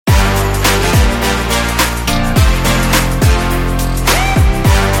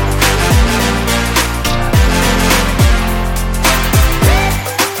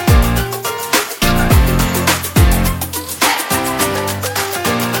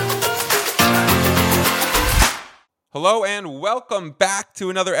Hello and welcome back to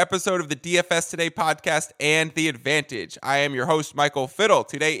another episode of the DFS Today podcast and The Advantage. I am your host, Michael Fiddle.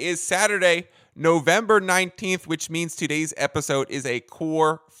 Today is Saturday, November 19th, which means today's episode is a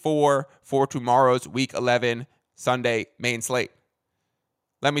core 4 for tomorrow's Week 11 Sunday main slate.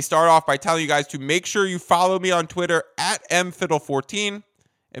 Let me start off by telling you guys to make sure you follow me on Twitter at mfiddle14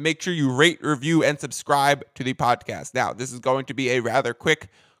 and make sure you rate, review, and subscribe to the podcast. Now, this is going to be a rather quick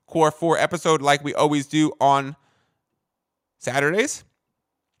core 4 episode like we always do on Saturdays.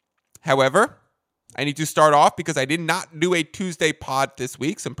 However, I need to start off because I did not do a Tuesday pod this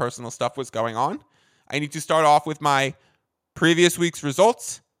week. Some personal stuff was going on. I need to start off with my previous week's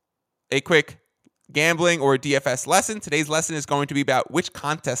results, a quick gambling or a DFS lesson. Today's lesson is going to be about which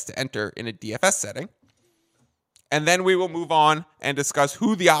contest to enter in a DFS setting. And then we will move on and discuss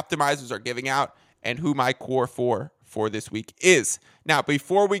who the optimizers are giving out and who my core 4 for this week is. Now,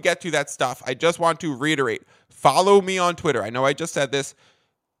 before we get to that stuff, I just want to reiterate, follow me on Twitter. I know I just said this,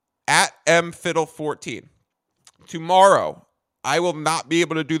 at mfiddle14. Tomorrow, I will not be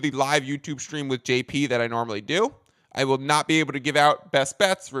able to do the live YouTube stream with JP that I normally do. I will not be able to give out best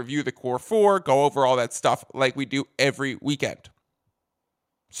bets, review the core 4, go over all that stuff like we do every weekend.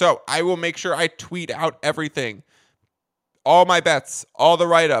 So I will make sure I tweet out everything, all my bets, all the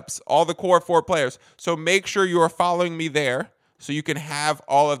write-ups, all the core 4 players. So make sure you are following me there so you can have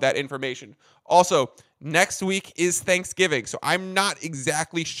all of that information. Also, next week is Thanksgiving, so I'm not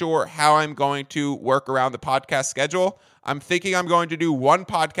exactly sure how I'm going to work around the podcast schedule. I'm thinking I'm going to do one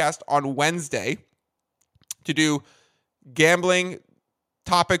podcast on Wednesday to do gambling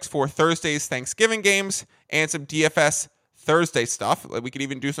topics for Thursday's Thanksgiving games and some DFS Thursday stuff. We could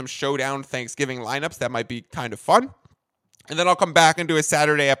even do some showdown Thanksgiving lineups. That might be kind of fun. And then I'll come back and do a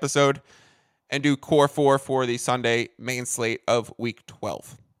Saturday episode and do core 4 for the Sunday main slate of week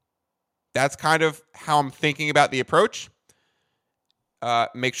 12. That's kind of how I'm thinking about the approach.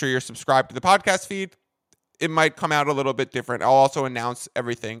 Make sure you're subscribed to the podcast feed. It might come out a little bit different. I'll also announce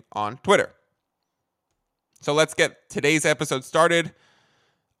everything on Twitter. So let's get today's episode started.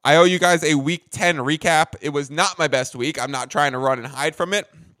 I owe you guys a week 10 recap. It was not my best week. I'm not trying to run and hide from it.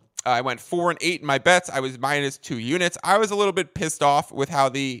 I went 4-8 in my bets. I was minus 2 units. I was a little bit pissed off with how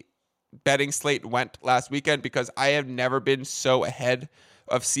the betting slate went last weekend because I have never been so ahead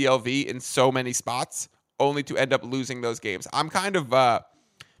of CLV in so many spots, only to end up losing those games. I'm kind of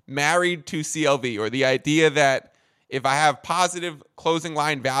married to CLV, or the idea that if I have positive closing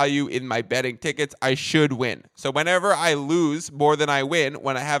line value in my betting tickets, I should win. So whenever I lose more than I win,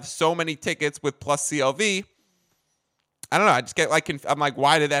 when I have so many tickets with plus CLV, I don't know. I just get like, I'm like,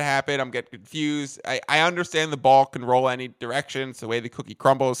 why did that happen? I'm getting confused. I understand the ball can roll any direction. It's the way the cookie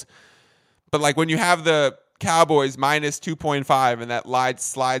crumbles. But like when you have the Cowboys minus 2.5 and that line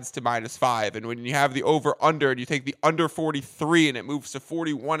slides to minus 5. And when you have the over under and you take the under 43 and it moves to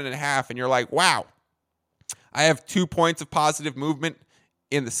 41.5 and you're like, wow, I have 2 points of positive movement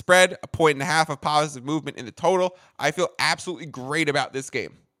in the spread, 1.5 points of positive movement in the total. I feel absolutely great about this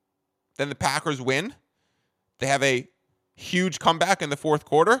game. Then the Packers win. They have a huge comeback in the fourth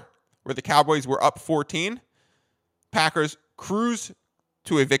quarter where the Cowboys were up 14. Packers cruise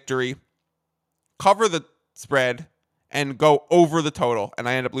to a victory, cover the spread, and go over the total, and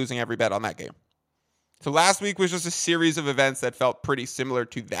I end up losing every bet on that game. So last week was just a series of events that felt pretty similar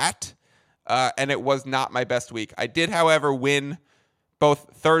to that, and it was not my best week. I did, however, win both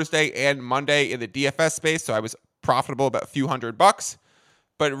Thursday and Monday in the DFS space, so I was profitable about a few $100,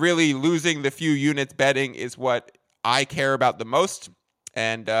 but really losing the few units betting is what I care about the most,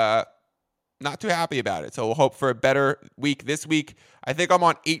 and not too happy about it. So we'll hope for a better week this week. I think I'm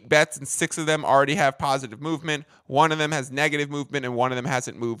on 8 bets, and 6 of them already have positive movement. 1 of them has negative movement, and 1 of them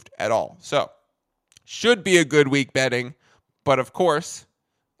hasn't moved at all. So should be a good week betting, but of course,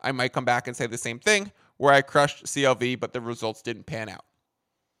 I might come back and say the same thing, where I crushed CLV, but the results didn't pan out.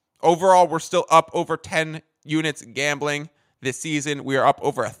 Overall, we're still up over 10 units gambling this season. We are up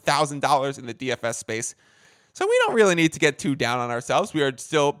over $1,000 in the DFS space. So we don't really need to get too down on ourselves. We are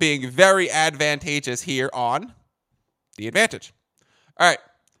still being very advantageous here on The Advantage. All right,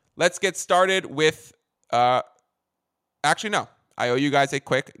 let's get started with, actually, no. I owe you guys a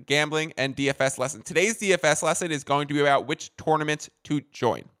quick gambling and DFS lesson. Today's DFS lesson is going to be about which tournament to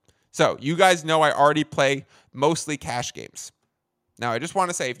join. So you guys know I already play mostly cash games. Now, I just want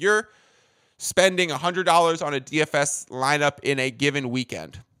to say, if you're spending $100 on a DFS lineup in a given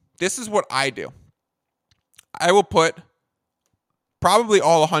weekend, this is what I do. I will put probably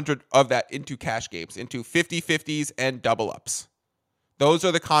all 100 of that into cash games, into 50-50s and double ups. Those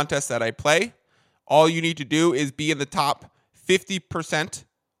are the contests that I play. All you need to do is be in the top 50%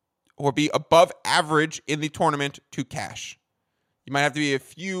 or be above average in the tournament to cash. You might have to be a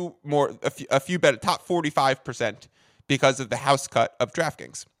few better, top 45% because of the house cut of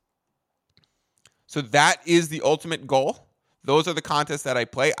DraftKings. So that is the ultimate goal. Those are the contests that I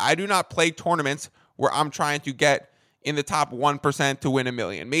play. I do not play tournaments where I'm trying to get in the top 1% to win $1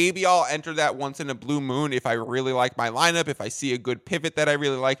 million. Maybe I'll enter that once in a blue moon if I really like my lineup, if I see a good pivot that I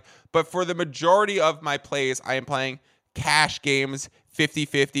really like. But for the majority of my plays, I am playing cash games,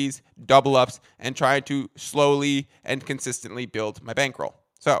 50-50s, double ups, and trying to slowly and consistently build my bankroll.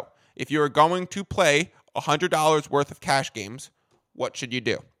 So if you're going to play $100 worth of cash games, what should you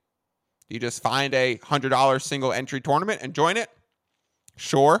do? Do you just find a $100 single entry tournament and join it?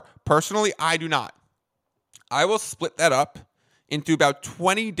 Sure. Personally, I do not. I will split that up into about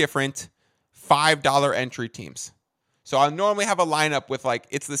 20 different $5 entry teams. So I'll normally have a lineup with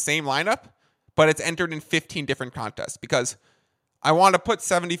it's the same lineup, but it's entered in 15 different contests because I want to put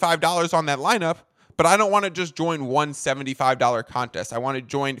 $75 on that lineup, but I don't want to just join one $75 contest. I want to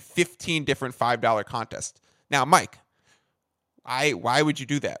join 15 different $5 contests. Now, Mike, why would you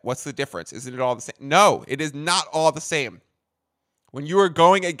do that? What's the difference? Isn't it all the same? No, it is not all the same. When you are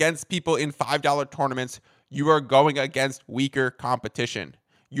going against people in $5 tournaments, you are going against weaker competition.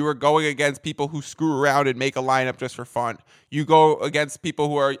 You are going against people who screw around and make a lineup just for fun. You go against people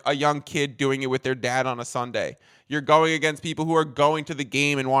who are a young kid doing it with their dad on a Sunday. You're going against people who are going to the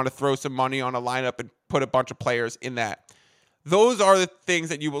game and want to throw some money on a lineup and put a bunch of players in that. Those are the things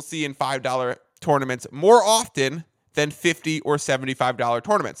that you will see in $5 tournaments more often than $50 or $75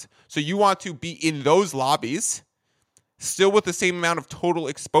 tournaments. So you want to be in those lobbies, still with the same amount of total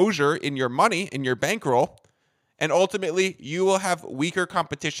exposure in your money, in your bankroll, and ultimately you will have weaker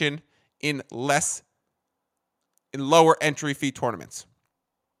competition in lower entry fee tournaments.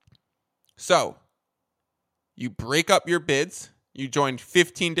 So you break up your bids, you join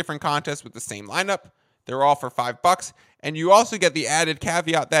 15 different contests with the same lineup, they're all for $5, and you also get the added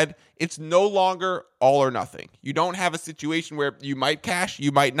caveat that it's no longer all or nothing. You don't have a situation where you might cash,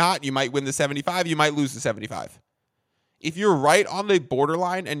 you might not, you might win the 75, you might lose the 75. If you're right on the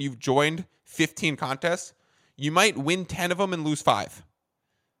borderline and you've joined 15 contests, you might win 10 of them and lose 5.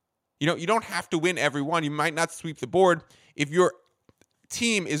 You don't have to win every one. You might not sweep the board. If your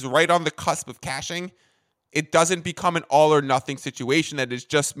team is right on the cusp of cashing, it doesn't become an all or nothing situation that is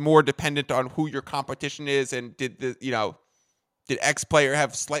just more dependent on who your competition is and did X player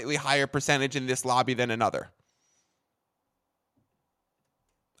have slightly higher percentage in this lobby than another.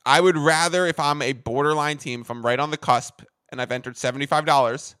 I would rather, if I'm a borderline team, if I'm right on the cusp and I've entered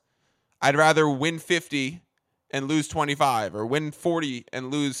 $75, I'd rather win 50 and lose 25 or win 40 and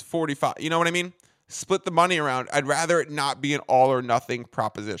lose 45. You know what I mean? Split the money around. I'd rather it not be an all or nothing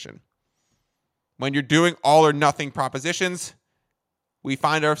proposition. When you're doing all or nothing propositions, we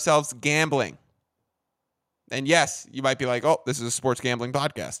find ourselves gambling. And yes, you might be like, oh, this is a sports gambling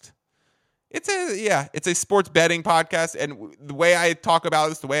podcast. It's a sports betting podcast. And the way I talk about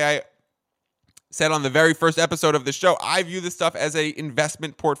this, the way I said on the very first episode of the show, I view this stuff as an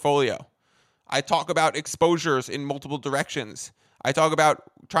investment portfolio. I talk about exposures in multiple directions. I talk about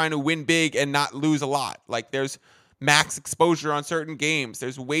trying to win big and not lose a lot. There's max exposure on certain games.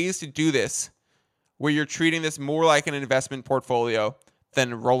 There's ways to do this where you're treating this more like an investment portfolio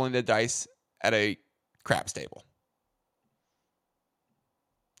than rolling the dice at a craps table.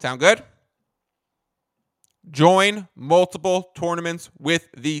 Sound good? Join multiple tournaments with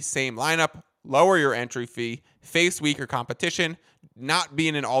the same lineup. Lower your entry fee. Face weaker competition. Not be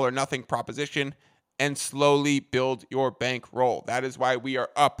in an all or nothing proposition. And slowly build your bankroll. That is why we are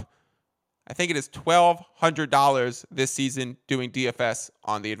up, I think it is $1,200 this season doing DFS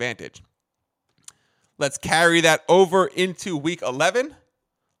on the Advantage. Let's carry that over into week 11.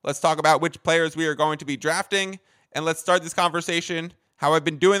 Let's talk about which players we are going to be drafting. And let's start this conversation how I've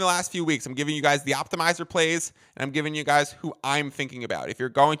been doing the last few weeks. I'm giving you guys the optimizer plays, and I'm giving you guys who I'm thinking about. If you're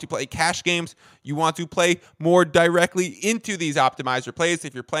going to play cash games, you want to play more directly into these optimizer plays.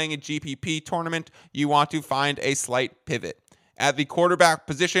 If you're playing a GPP tournament, you want to find a slight pivot. At the quarterback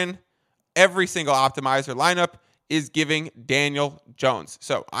position, every single optimizer lineup is giving Daniel Jones.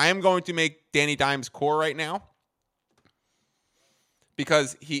 So I am going to make Danny Dimes core right now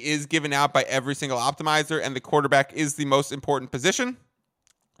because he is given out by every single optimizer, and the quarterback is the most important position.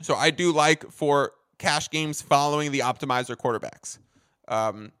 So I do like for cash games following the optimizer quarterbacks.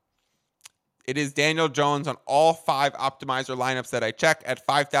 It is Daniel Jones on all 5 optimizer lineups that I check at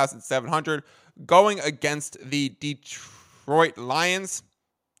 5,700, going against the Detroit Lions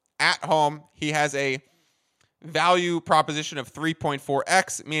at home. He has a value proposition of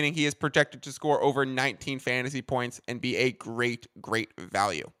 3.4x, meaning he is projected to score over 19 fantasy points and be a great, great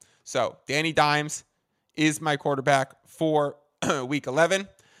value. So Danny Dimes is my quarterback for week 11.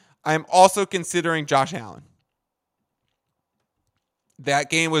 I'm also considering Josh Allen. That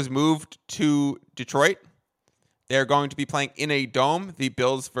game was moved to Detroit. They're going to be playing in a dome, the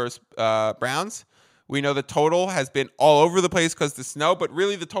Bills versus Browns. We know the total has been all over the place because of the snow, but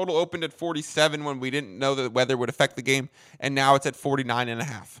really the total opened at 47 when we didn't know that the weather would affect the game, and now it's at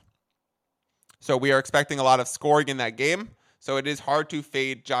 49.5. So we are expecting a lot of scoring in that game, so it is hard to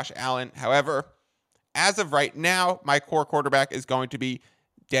fade Josh Allen. However, as of right now, my core quarterback is going to be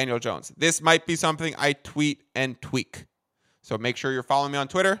Daniel Jones. This might be something I tweet and tweak. So make sure you're following me on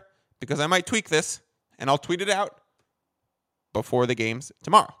Twitter because I might tweak this, and I'll tweet it out before the games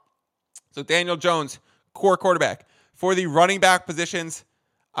tomorrow. So Daniel Jones, core quarterback. For the running back positions,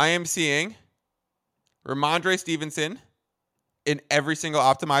 I am seeing Ramondre Stevenson in every single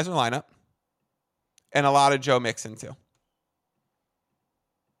optimizer lineup and a lot of Joe Mixon too.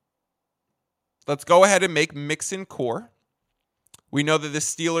 Let's go ahead and make Mixon core. We know that the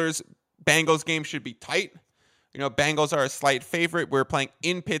Steelers-Bengals game should be tight. Bengals are a slight favorite. We're playing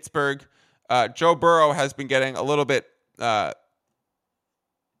in Pittsburgh. Joe Burrow has been getting a little bit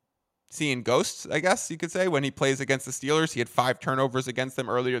seeing ghosts, I guess you could say, when he plays against the Steelers. He had 5 turnovers against them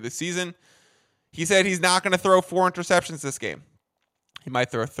earlier this season. He said he's not going to throw 4 interceptions this game. He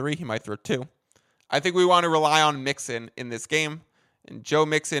might throw 3. He might throw 2. I think we want to rely on Mixon in this game, and Joe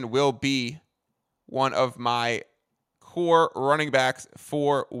Mixon will be one of my core running backs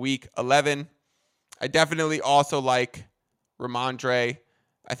for Week 11. I definitely also like Ramondre.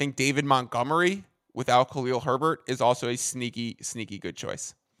 I think David Montgomery without Khalil Herbert is also a sneaky good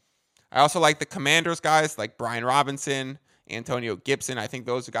choice. I also like the Commanders guys like Brian Robinson, Antonio Gibson. I think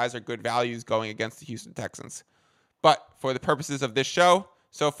those guys are good values going against the Houston Texans. But for the purposes of this show,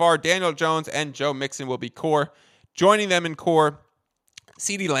 so far, Daniel Jones and Joe Mixon will be core. Joining them in core,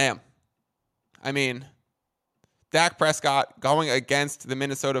 CeeDee Lamb. I mean, Dak Prescott going against the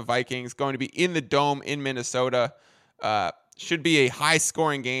Minnesota Vikings, going to be in the dome in Minnesota. Should be a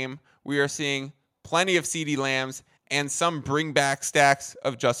high-scoring game. We are seeing plenty of CeeDee Lambs and some bring-back stacks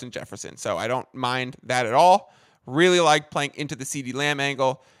of Justin Jefferson. So I don't mind that at all. Really like playing into the CeeDee Lamb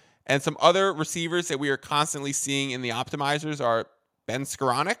angle. And some other receivers that we are constantly seeing in the optimizers are Ben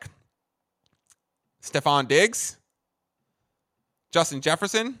Skoranek, Stephon Diggs, Justin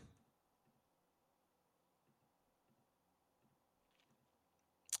Jefferson,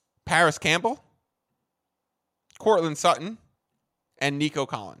 Paris Campbell, Courtland Sutton, and Nico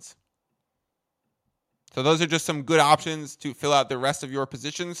Collins. So those are just some good options to fill out the rest of your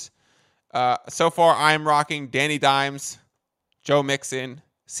positions. So far, I'm rocking Danny Dimes, Joe Mixon,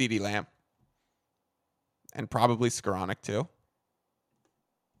 CeeDee Lamb, and probably Skoranek too.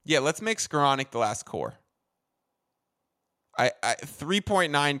 Yeah, let's make Skoranek the last core.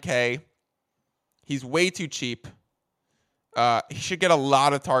 3.9K. He's way too cheap. He should get a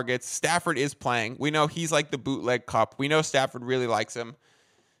lot of targets. Stafford is playing. We know he's like the bootleg cup. We know Stafford really likes him.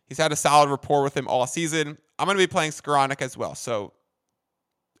 He's had a solid rapport with him all season. I'm going to be playing Skoranek as well. So,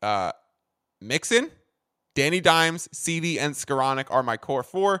 Mixon, Danny Dimes, CD, and Skoranek are my core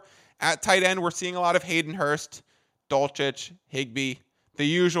 4. At tight end, we're seeing a lot of Hayden Hurst, Dulcich, Higbee, the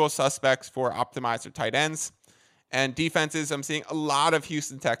usual suspects for optimizer tight ends. And defenses, I'm seeing a lot of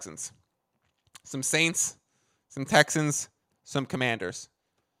Houston Texans. Some Saints, some Texans, some Commanders.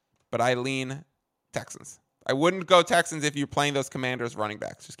 But I lean Texans. I wouldn't go Texans if you're playing those Commanders running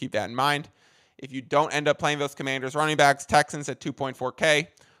backs. Just keep that in mind. If you don't end up playing those Commanders running backs, Texans at 2.4K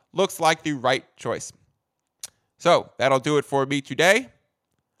looks like the right choice. So that'll do it for me today.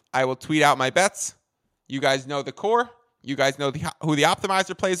 I will tweet out my bets. You guys know the core. You guys know who the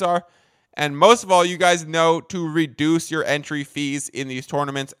optimizer plays are. And most of all, you guys know to reduce your entry fees in these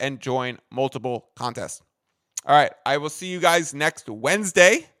tournaments and join multiple contests. All right, I will see you guys next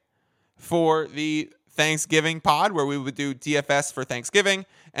Wednesday for the Thanksgiving pod, where we would do DFS for Thanksgiving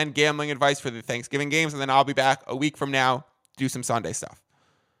and gambling advice for the Thanksgiving games. And then I'll be back a week from now, do some Sunday stuff.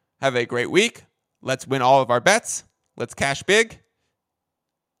 Have a great week. Let's win all of our bets. Let's cash big.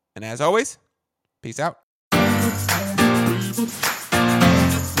 And as always, peace out.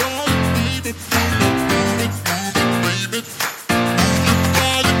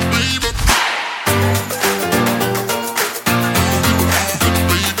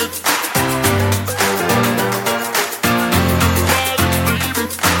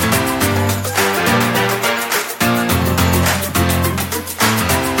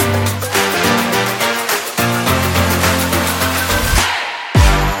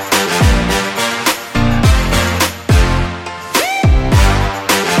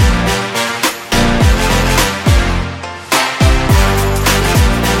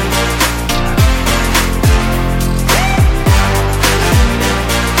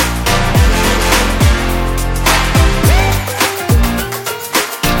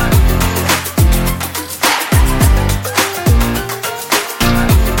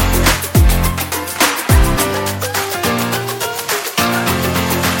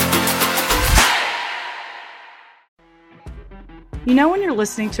 You know when you're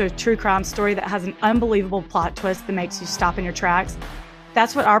listening to a true crime story that has an unbelievable plot twist that makes you stop in your tracks?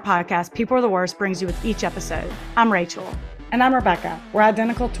 That's what our podcast, People Are the Worst, brings you with each episode. I'm Rachel. And I'm Rebecca. We're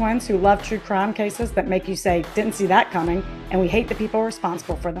identical twins who love true crime cases that make you say, didn't see that coming, and we hate the people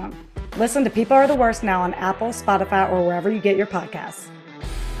responsible for them. Listen to People Are the Worst now on Apple, Spotify, or wherever you get your podcasts.